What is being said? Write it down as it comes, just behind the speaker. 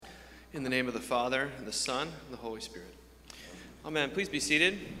In the name of the Father, and the Son, and the Holy Spirit. Amen. Please be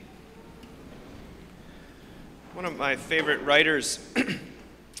seated. One of my favorite writers,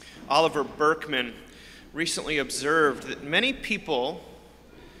 Oliver Burkeman, recently observed that many people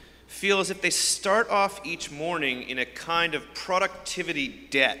feel as if they start off each morning in a kind of productivity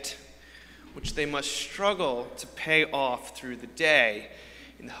debt, which they must struggle to pay off through the day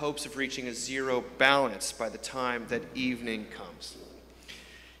in the hopes of reaching a zero balance by the time that evening comes.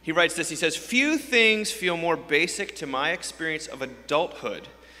 He writes this, he says, "Few things feel more basic to my experience of adulthood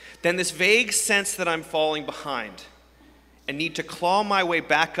than this vague sense that I'm falling behind and need to claw my way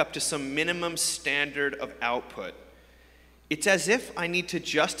back up to some minimum standard of output. It's as if I need to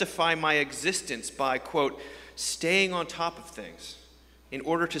justify my existence by, quote, staying on top of things in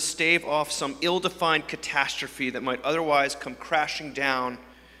order to stave off some ill-defined catastrophe that might otherwise come crashing down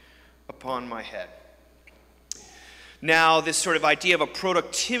upon my head." Now, this sort of idea of a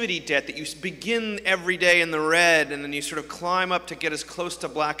productivity debt that you begin every day in the red and then you sort of climb up to get as close to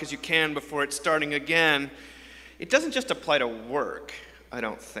black as you can before it's starting again, it doesn't just apply to work, I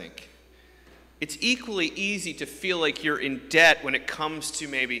don't think. It's equally easy to feel like you're in debt when it comes to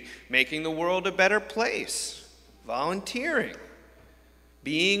maybe making the world a better place, volunteering,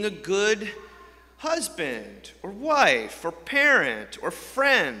 being a good husband or wife or parent or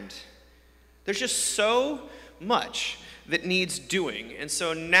friend. There's just so much that needs doing, and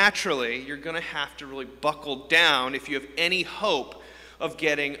so naturally you're going to have to really buckle down if you have any hope of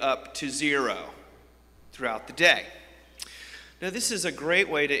getting up to zero throughout the day. Now, this is a great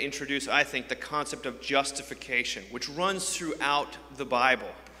way to introduce, I think, the concept of justification, which runs throughout the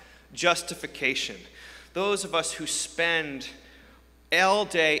Bible. Justification. Those of us who spend all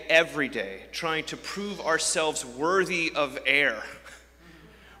day, every day, trying to prove ourselves worthy of air,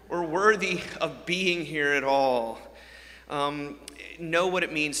 or worthy of being here at all, know what it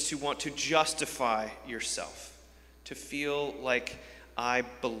means to want to justify yourself, to feel like I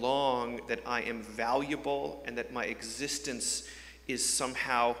belong, that I am valuable, and that my existence is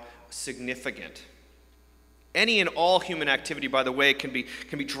somehow significant. Any and all human activity, by the way, can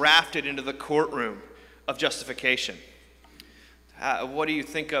be drafted into the courtroom of justification. What do you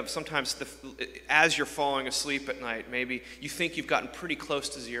think of sometimes as you're falling asleep at night? Maybe you think you've gotten pretty close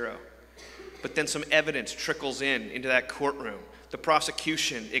to zero, but then some evidence trickles into that courtroom. The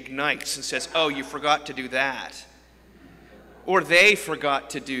prosecution ignites and says, "Oh, you forgot to do that." Or they forgot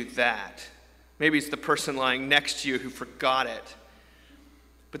to do that. Maybe it's the person lying next to you who forgot it.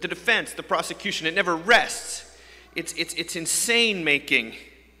 But the defense, the prosecution, it never rests. It's insane making.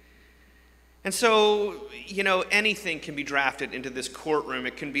 And so, anything can be drafted into this courtroom.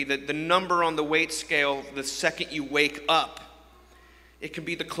 It can be the number on the weight scale the second you wake up. It can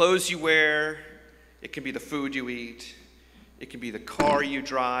be the clothes you wear. It can be the food you eat. It can be the car you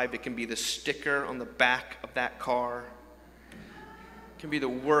drive. It can be the sticker on the back of that car. It can be the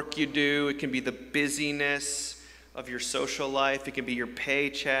work you do. It can be the busyness of your social life. It can be your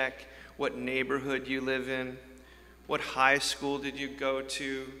paycheck, what neighborhood you live in. What high school did you go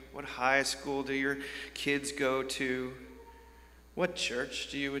to? What high school do your kids go to? What church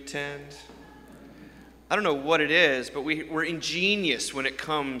do you attend? I don't know what it is, but we're ingenious when it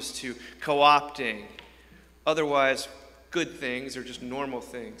comes to co-opting otherwise good things or just normal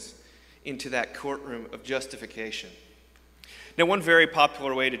things into that courtroom of justification. Now, one very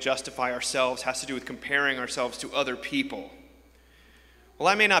popular way to justify ourselves has to do with comparing ourselves to other people. Well,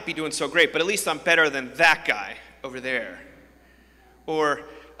 I may not be doing so great, but at least I'm better than that guy over there. Or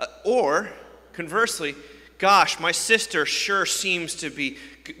conversely, gosh, my sister sure seems to be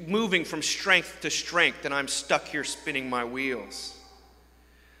moving from strength to strength, and I'm stuck here spinning my wheels.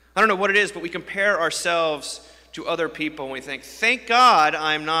 I don't know what it is, but we compare ourselves to other people and we think, thank God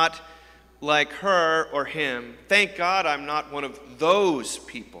I'm not like her or him. Thank God I'm not one of those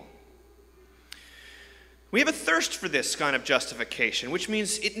people. We have a thirst for this kind of justification, which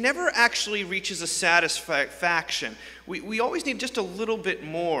means it never actually reaches a satisfaction. We always need just a little bit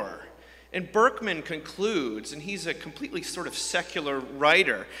more. And Burkeman concludes, and he's a completely sort of secular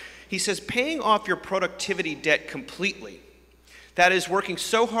writer, he says, paying off your productivity debt completely, that is, working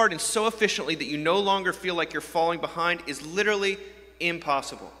so hard and so efficiently that you no longer feel like you're falling behind, is literally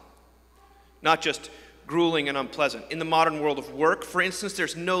impossible. Not just grueling and unpleasant. In the modern world of work, for instance,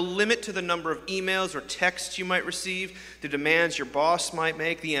 there's no limit to the number of emails or texts you might receive, the demands your boss might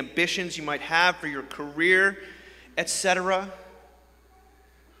make, the ambitions you might have for your career, etc.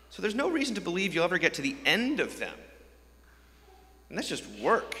 So there's no reason to believe you'll ever get to the end of them. And that's just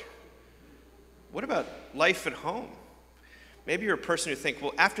work. What about life at home? Maybe you're a person who thinks,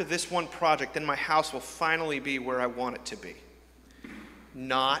 well, after this one project, then my house will finally be where I want it to be.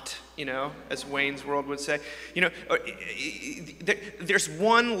 not, as Wayne's World would say. There's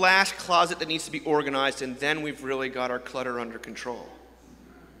one last closet that needs to be organized, and then we've really got our clutter under control.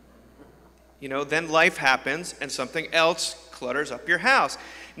 Then life happens, and something else clutters up your house.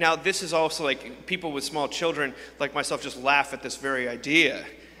 Now, this is also like people with small children like myself just laugh at this very idea.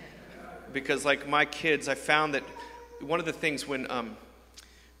 Because like my kids, I found that one of the things when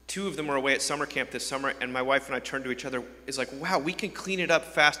two of them were away at summer camp this summer, and my wife and I turned to each other, is like, wow, we can clean it up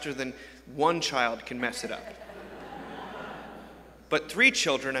faster than one child can mess it up. But 3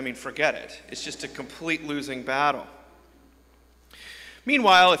 children, forget it. It's just a complete losing battle.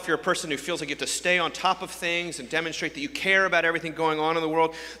 Meanwhile, if you're a person who feels like you have to stay on top of things and demonstrate that you care about everything going on in the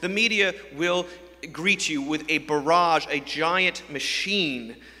world, the media will greet you with a barrage, a giant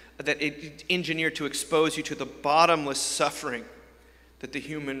machine that it engineered to expose you to the bottomless suffering that the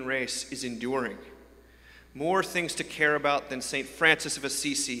human race is enduring. More things to care about than St. Francis of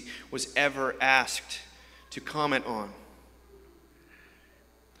Assisi was ever asked to comment on.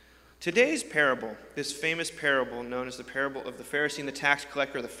 Today's parable, this famous parable known as the parable of the Pharisee and the tax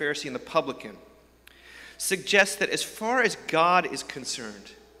collector, the Pharisee and the publican, suggests that as far as God is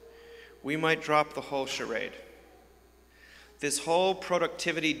concerned, we might drop the whole charade. This whole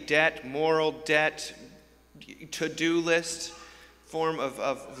productivity debt, moral debt, to-do list form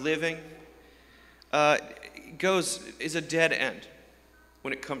of living is a dead end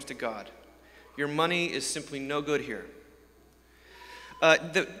when it comes to God. Your money is simply no good here.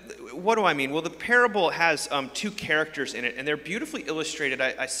 What do I mean? Well, the parable has 2 characters in it, and they're beautifully illustrated.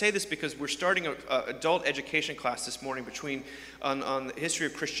 I say this because we're starting an adult education class this morning on the history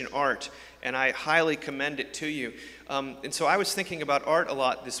of Christian art, and I highly commend it to you. And so I was thinking about art a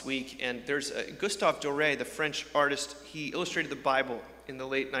lot this week, and there's Gustave Doré, the French artist. He illustrated the Bible in the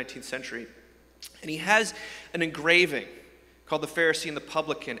late 19th century, and he has an engraving called The Pharisee and the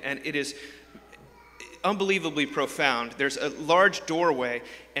Publican, and it is unbelievably profound. There's a large doorway,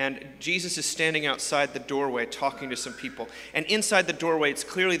 and Jesus is standing outside the doorway talking to some people. And inside the doorway, it's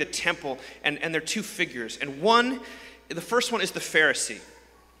clearly the temple, and there are 2 figures. And the first one is the Pharisee.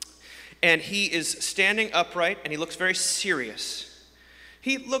 And he is standing upright, and he looks very serious.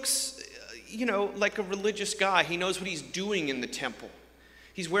 He looks, like a religious guy. He knows what he's doing in the temple.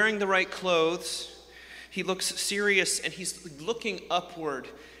 He's wearing the right clothes. He looks serious, and he's looking upward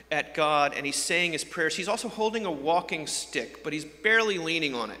at God, and he's saying his prayers. He's also holding a walking stick, but he's barely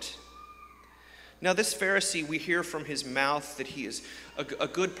leaning on it. Now, this Pharisee, we hear from his mouth that he is a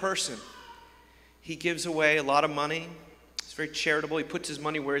good person. He gives away a lot of money. He's very charitable. He puts his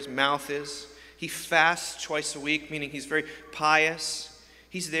money where his mouth is. He fasts twice a week, meaning he's very pious.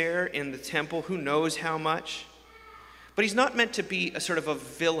 He's there in the temple, who knows how much. But he's not meant to be a sort of a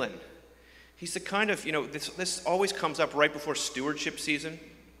villain. He's the kind of, this always comes up right before stewardship season.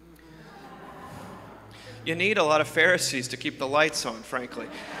 You need a lot of Pharisees to keep the lights on, frankly.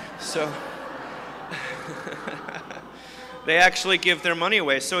 So they actually give their money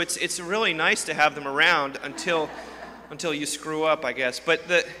away. So it's really nice to have them around until you screw up, I guess. But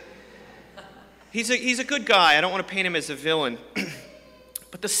he's a good guy. I don't want to paint him as a villain.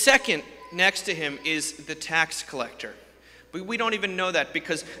 But the second next to him is the tax collector. But we don't even know that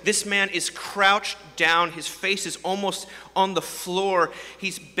because this man is crouched down. His face is almost on the floor.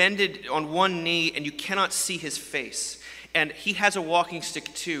 He's bended on one knee, and you cannot see his face. And he has a walking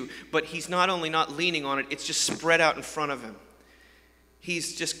stick too, but he's not only not leaning on it, it's just spread out in front of him.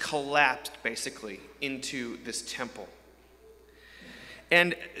 He's just collapsed, basically, into this temple.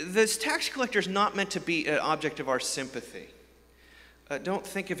 And this tax collector is not meant to be an object of our sympathy. Don't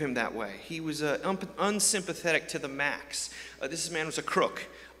think of him that way. He was unsympathetic to the max. This man was a crook,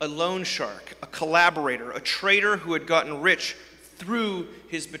 a loan shark, a collaborator, a traitor who had gotten rich through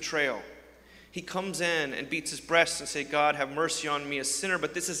his betrayal. He comes in and beats his breast and says, God, have mercy on me, a sinner.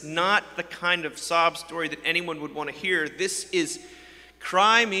 But this is not the kind of sob story that anyone would want to hear. This is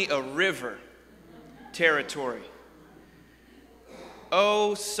cry me a river territory.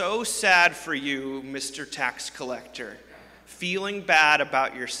 Oh, so sad for you, Mr. Tax Collector. Feeling bad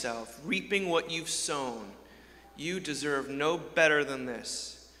about yourself, reaping what you've sown. You deserve no better than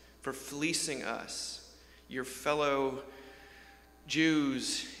this for fleecing us, your fellow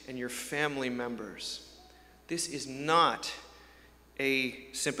Jews and your family members. This is not a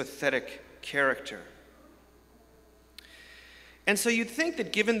sympathetic character. And so you'd think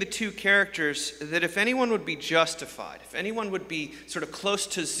that given the 2 characters, that if anyone would be justified, if anyone would be sort of close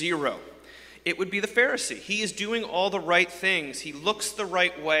to zero, it would be the Pharisee. He is doing all the right things. He looks the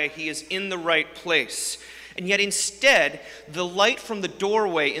right way. He is in the right place. And yet instead, the light from the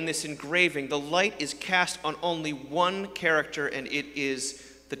doorway in this engraving, the light is cast on only one character, and it is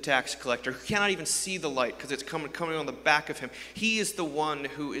the tax collector, who cannot even see the light because it's coming on the back of him. He is the one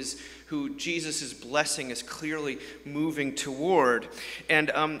who Jesus' blessing is clearly moving toward.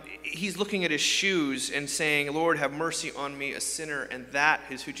 And he's looking at his shoes and saying, Lord, have mercy on me, a sinner. And that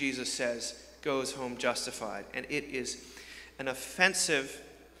is who Jesus says goes home justified. And it is an offensive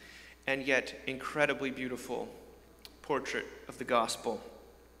and yet incredibly beautiful portrait of the gospel,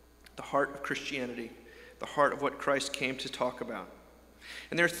 the heart of Christianity, the heart of what Christ came to talk about.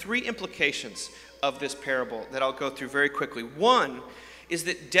 And there are three implications of this parable that I'll go through very quickly. One is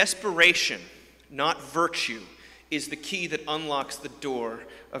that desperation, not virtue, is the key that unlocks the door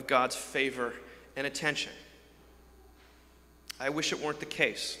of God's favor and attention. I wish it weren't the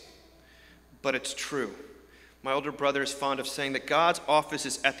case, but it's true. My older brother is fond of saying that God's office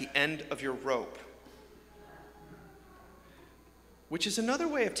is at the end of your rope, which is another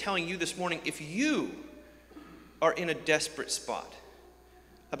way of telling you this morning, if you are in a desperate spot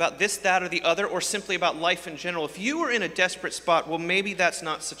about this, that, or the other, or simply about life in general, if you are in a desperate spot, well, maybe that's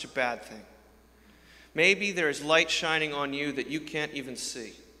not such a bad thing. Maybe there is light shining on you that you can't even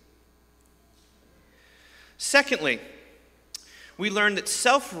see. Secondly, we learn that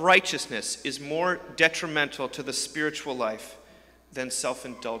self-righteousness is more detrimental to the spiritual life than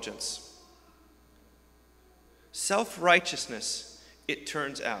self-indulgence. Self-righteousness, it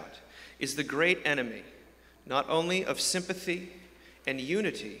turns out, is the great enemy, not only of sympathy and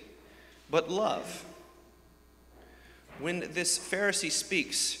unity, but love. When this Pharisee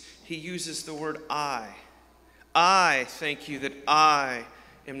speaks, he uses the word I. I thank you that I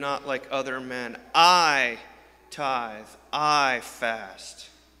am not like other men. I tithe. I fast.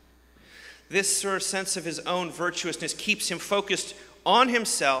 This sort of sense of his own virtuousness keeps him focused on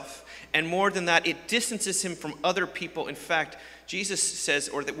himself, and more than that, it distances him from other people. In fact, Jesus says,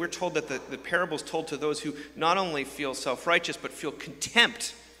 or that we're told that the parable is told to those who not only feel self-righteous, but feel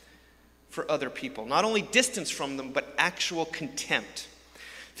contempt for other people. Not only distance from them, but actual contempt.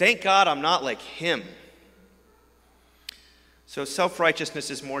 Thank God I'm not like him. So self-righteousness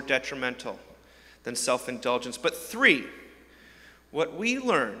is more detrimental than self-indulgence. But three, what we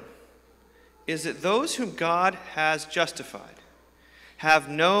learn is that those whom God has justified have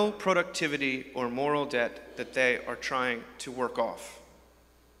no productivity or moral debt that they are trying to work off.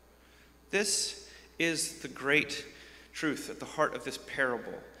 This is the great truth at the heart of this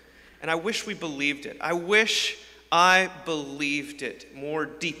parable. And I wish we believed it. I wish I believed it more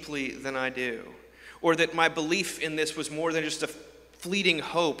deeply than I do. Or that my belief in this was more than just a fleeting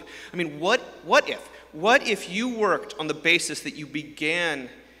hope. I mean, what if you worked on the basis that you began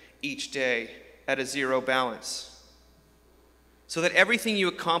each day at a zero balance? So that everything you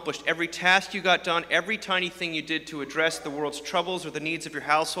accomplished, every task you got done, every tiny thing you did to address the world's troubles or the needs of your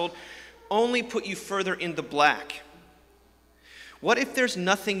household only put you further in the black. What if there's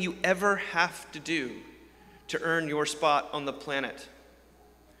nothing you ever have to do to earn your spot on the planet?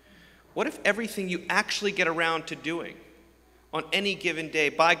 What if everything you actually get around to doing on any given day,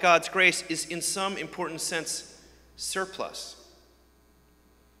 by God's grace, is in some important sense surplus?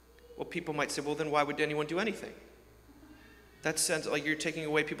 Well, people might say, well, then why would anyone do anything? That sounds like you're taking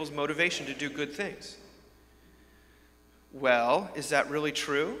away people's motivation to do good things. Well, is that really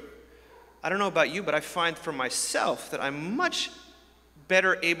true? I don't know about you, but I find for myself that I'm much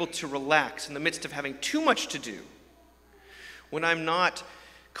better able to relax in the midst of having too much to do when I'm not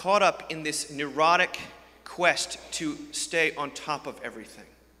caught up in this neurotic quest to stay on top of everything.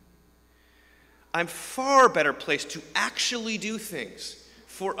 I'm far better placed to actually do things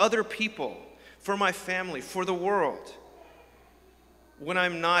for other people, for my family, for the world, when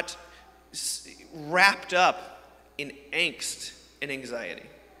I'm not wrapped up in angst and anxiety.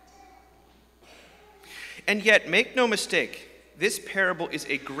 And yet, make no mistake, this parable is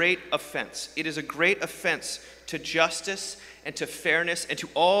a great offense. It is a great offense to justice and to fairness and to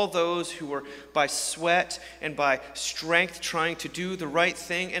all those who are by sweat and by strength trying to do the right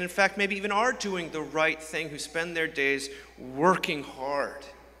thing, and in fact maybe even are doing the right thing, who spend their days working hard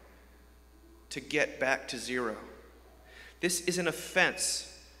to get back to zero. This is an offense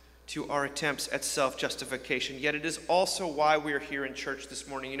to our attempts at self-justification, yet it is also why we are here in church this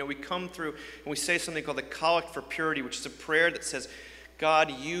morning. You know, we come through and we say something called the Collect for Purity, which is a prayer that says,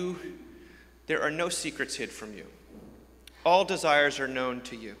 God, there are no secrets hid from you. All desires are known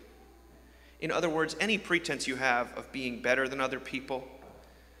to you. In other words, any pretense you have of being better than other people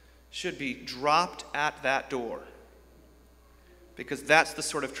should be dropped at that door, because that's the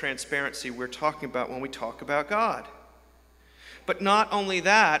sort of transparency we're talking about when we talk about God. But not only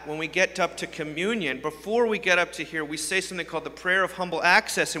that, when we get up to communion, before we get up to here, we say something called the prayer of humble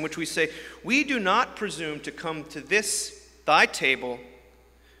access, in which we say, we do not presume to come to this, thy table,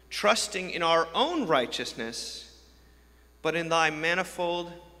 trusting in our own righteousness, but in thy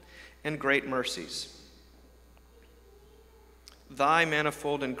manifold and great mercies. Thy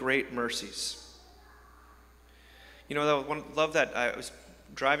manifold and great mercies. You know, I love that. I was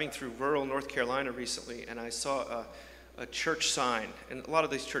driving through rural North Carolina recently, and I saw a church sign. And a lot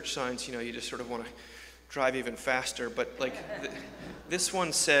of these church signs, you know, you just sort of want to drive even faster. But like this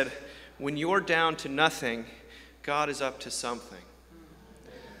one said, when you're down to nothing, God is up to something.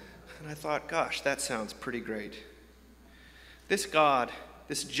 And I thought, gosh, that sounds pretty great. This God,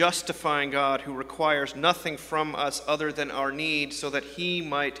 this justifying God who requires nothing from us other than our need so that he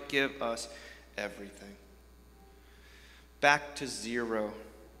might give us everything. Back to zero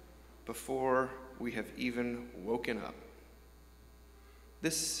before we have even woken up.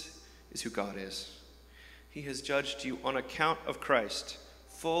 This is who God is. He has judged you on account of Christ,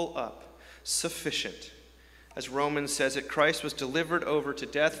 full up, sufficient. As Romans says it, Christ was delivered over to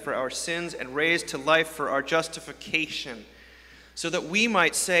death for our sins and raised to life for our justification, so that we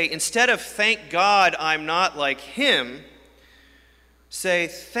might say, instead of thank God I'm not like him, say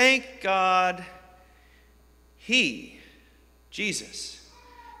thank God he, Jesus,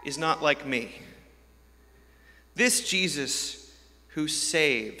 is not like me. This Jesus who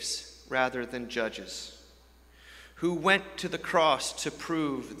saves rather than judges, who went to the cross to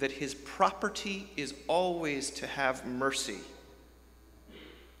prove that his property is always to have mercy.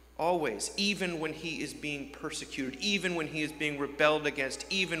 Always, even when he is being persecuted, even when he is being rebelled against,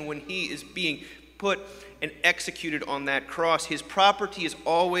 even when he is being put and executed on that cross, his property is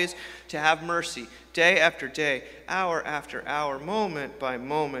always to have mercy, day after day, hour after hour, moment by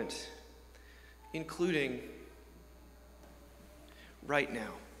moment, including right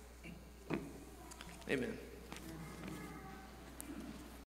now. Amen.